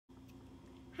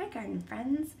Hi garden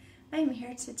friends, I'm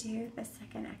here to do the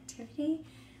second activity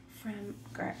from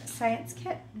Science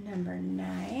Kit number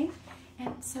 9.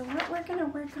 And so what we're going to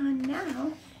work on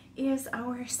now is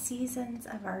our seasons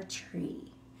of our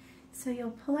tree. So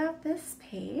you'll pull out this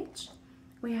page.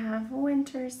 We have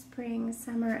winter, spring,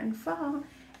 summer, and fall,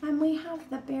 and we have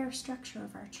the bare structure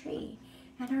of our tree.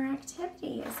 And our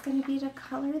activity is going to be to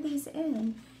color these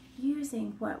in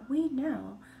using what we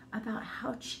know about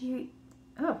how trees,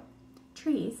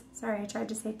 sorry, I tried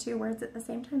to say two words at the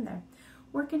same time there.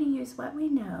 We're going to use what we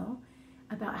know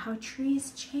about how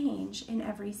trees change in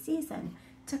every season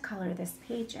to color this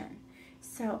page in.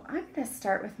 So I'm going to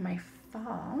start with my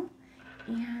fall,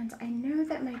 and I know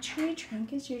that my tree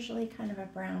trunk is usually kind of a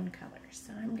brown color,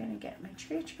 so I'm going to get my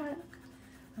tree trunk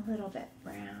a little bit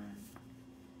brown.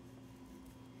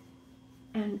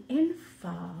 And in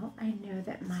fall, I know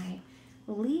that my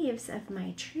leaves of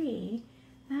my tree,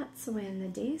 that's when the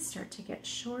days start to get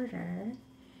shorter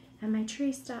and my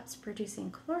tree stops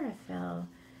producing chlorophyll.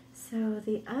 So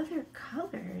the other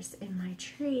colors in my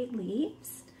tree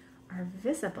leaves are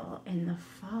visible in the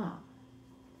fall.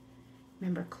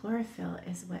 Remember, chlorophyll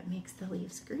is what makes the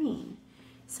leaves green.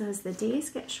 So as the days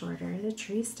get shorter, the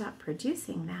trees stop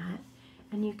producing that,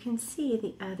 and you can see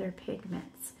the other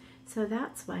pigments. So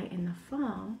that's why in the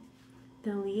fall,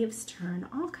 the leaves turn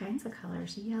all kinds of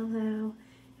colors, yellow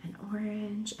and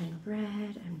orange and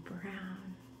red and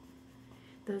brown.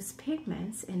 Those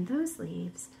pigments in those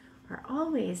leaves are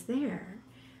always there,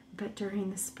 but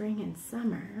during the spring and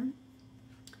summer,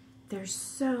 there's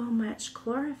so much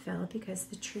chlorophyll because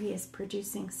the tree is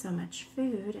producing so much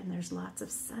food and there's lots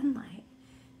of sunlight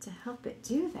to help it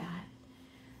do that.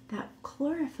 That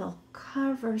chlorophyll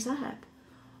covers up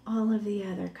all of the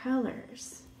other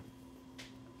colors.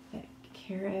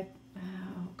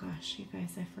 Oh gosh, you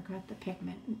guys, I forgot the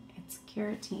pigment. It's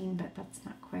carotene, but that's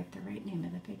not quite the right name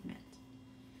of the pigment.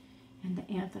 And the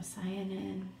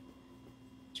anthocyanin,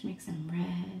 which makes them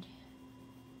red,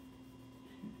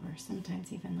 or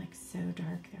sometimes even like so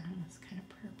dark they're almost kind of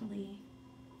purpley.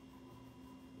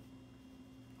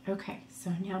 Okay,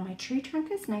 so now my tree trunk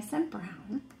is nice and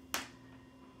brown.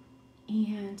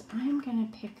 And I'm going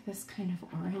to pick this kind of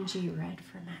orangey red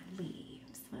for my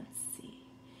leaves. Let's see.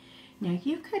 Now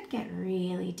you could get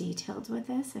really detailed with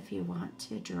this if you want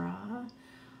to draw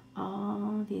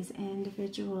all these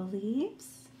individual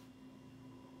leaves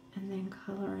and then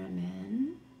color them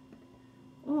in.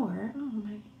 Or,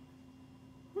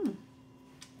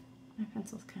 my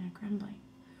pencil's kind of crumbling.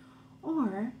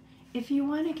 Or if you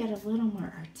want to get a little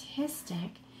more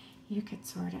artistic, you could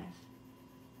sort of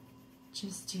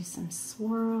just do some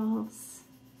swirls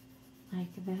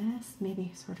like this,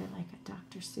 maybe sort of like a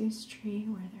Dr. Seuss tree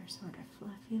where they're sort of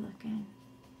fluffy looking.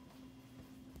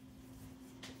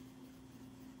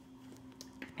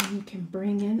 And you can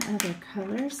bring in other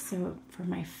colors. So for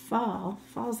my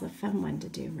fall's a fun one to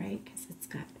do, right? Because it's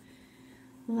got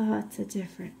lots of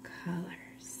different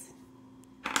colors.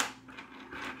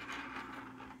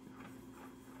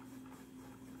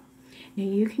 Now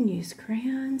you can use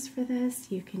crayons for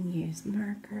this, you can use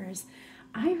markers.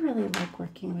 I really like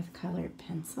working with colored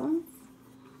pencils,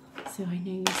 so I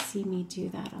know you see me do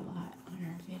that a lot on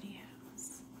our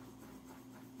videos.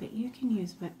 But you can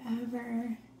use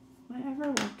whatever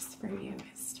works for you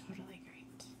is totally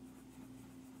great.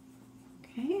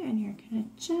 Okay, and you're gonna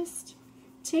just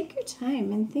take your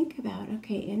time and think about,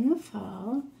 okay, in the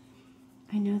fall,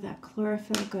 I know that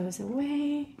chlorophyll goes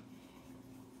away,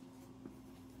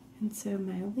 and so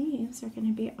my leaves are going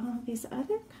to be all these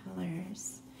other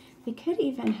colors. They could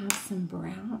even have some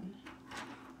brown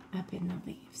up in the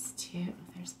leaves too.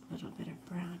 There's a little bit of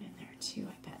brown in there too,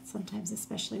 I bet. Sometimes,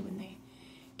 especially when they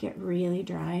get really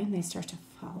dry and they start to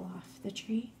fall off the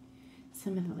tree,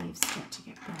 some of the leaves start to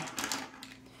get brown.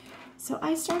 So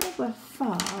I started with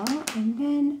fall, and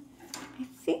then I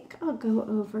think I'll go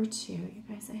over to, you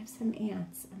guys, I have some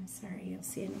ants. I'm sorry, you'll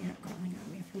see an ant crawling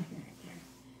on me from here to there.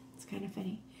 It's kind of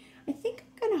funny. I think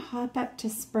I'm going to hop up to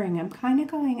spring. I'm kind of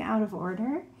going out of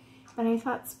order, but I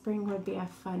thought spring would be a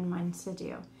fun one to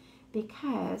do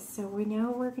because, so we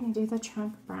know we're going to do the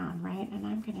trunk brown, right? And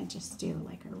I'm going to just do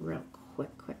like a real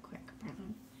quick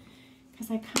brown because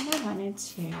I kind of wanted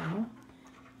to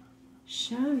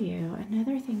show you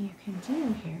another thing you can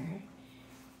do here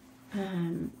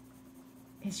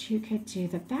is you could do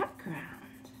the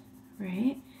background,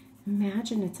 right?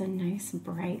 Imagine it's a nice,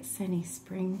 bright, sunny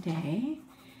spring day.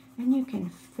 And you can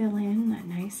fill in that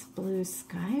nice blue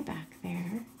sky back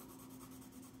there.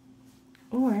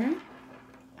 Or,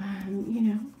 you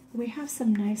know, we have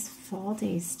some nice fall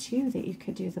days too that you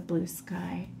could do the blue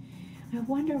sky. I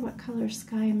wonder what color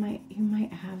sky you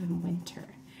might have in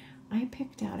winter. I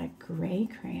picked out a gray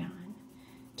crayon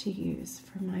to use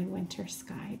for my winter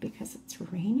sky because it's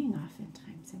raining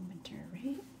oftentimes in winter,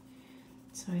 right?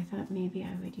 So I thought maybe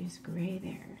I would use gray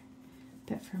there.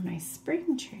 But for my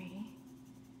spring tree,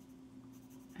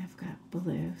 I've got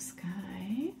blue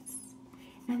skies.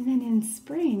 And then in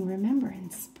spring, remember in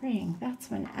spring, that's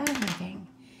when everything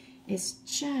is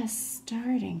just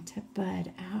starting to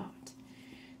bud out.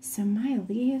 So my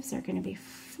leaves are going to be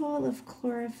full of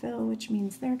chlorophyll, which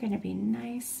means they're going to be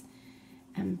nice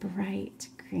and bright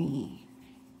green.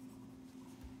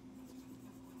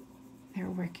 They're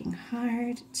working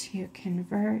hard to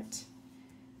convert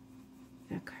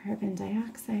the carbon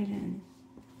dioxide and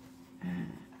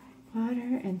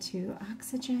water into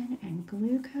oxygen and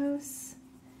glucose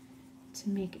to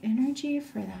make energy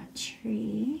for that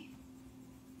tree.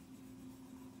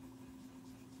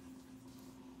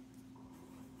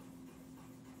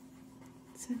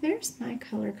 So there's my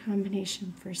color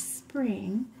combination for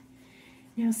spring.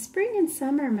 Now spring and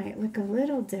summer might look a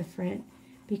little different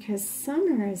because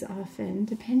summer is often,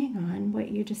 depending on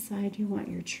what you decide you want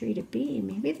your tree to be,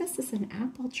 maybe this is an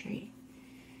apple tree.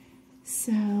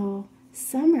 So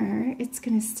summer, it's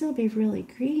going to still be really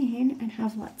green and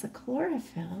have lots of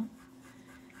chlorophyll.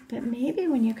 But maybe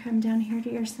when you come down here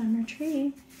to your summer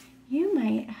tree, you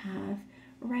might have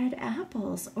red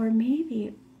apples or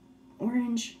maybe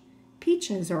orange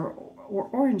peaches or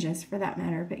oranges for that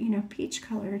matter, but you know,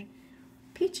 peach-colored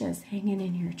peaches hanging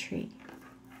in your tree.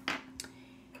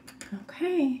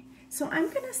 Okay, so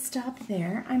I'm going to stop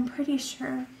there. I'm pretty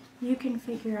sure you can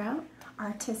figure out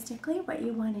artistically what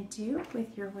you want to do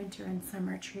with your winter and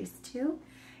summer trees too.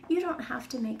 You don't have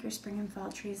to make your spring and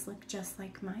fall trees look just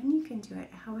like mine. You can do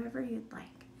it however you'd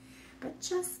like. But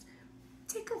just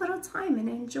take a little time and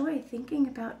enjoy thinking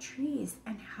about trees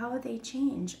and how they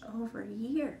change over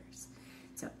years.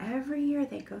 So every year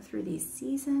they go through these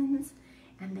seasons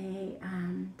and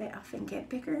they often get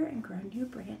bigger and grow new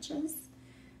branches.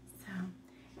 So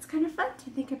it's kind of fun to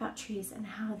think about trees and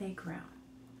how they grow.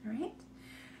 All right?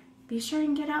 Be sure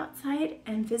and get outside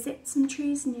and visit some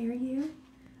trees near you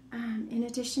in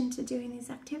addition to doing these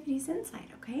activities inside,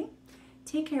 okay?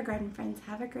 Take care, garden friends.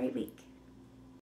 Have a great week.